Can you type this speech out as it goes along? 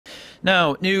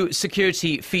Now, new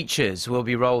security features will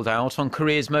be rolled out on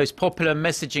Korea's most popular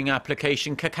messaging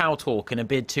application, KakaoTalk, in a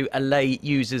bid to allay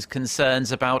users'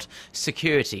 concerns about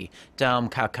security. Daum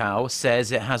Kakao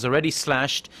says it has already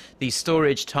slashed the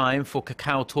storage time for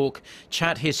KakaoTalk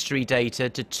chat history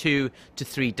data to 2 to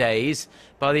 3 days.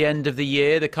 By the end of the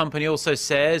year, the company also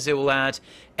says it will add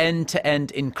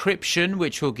end-to-end encryption,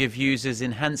 which will give users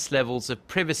enhanced levels of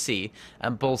privacy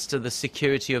and bolster the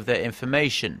security of their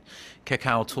information.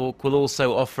 KakaoTalk will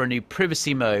also offer a new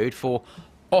privacy mode for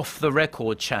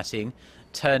off-the-record chatting.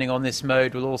 Turning on this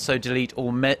mode will also delete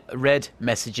all read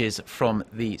messages from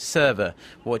the server.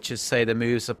 Watchers say the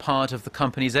moves are part of the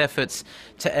company's efforts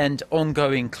to end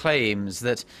ongoing claims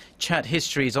that chat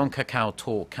histories on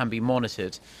KakaoTalk can be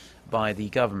monitored by the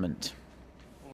government.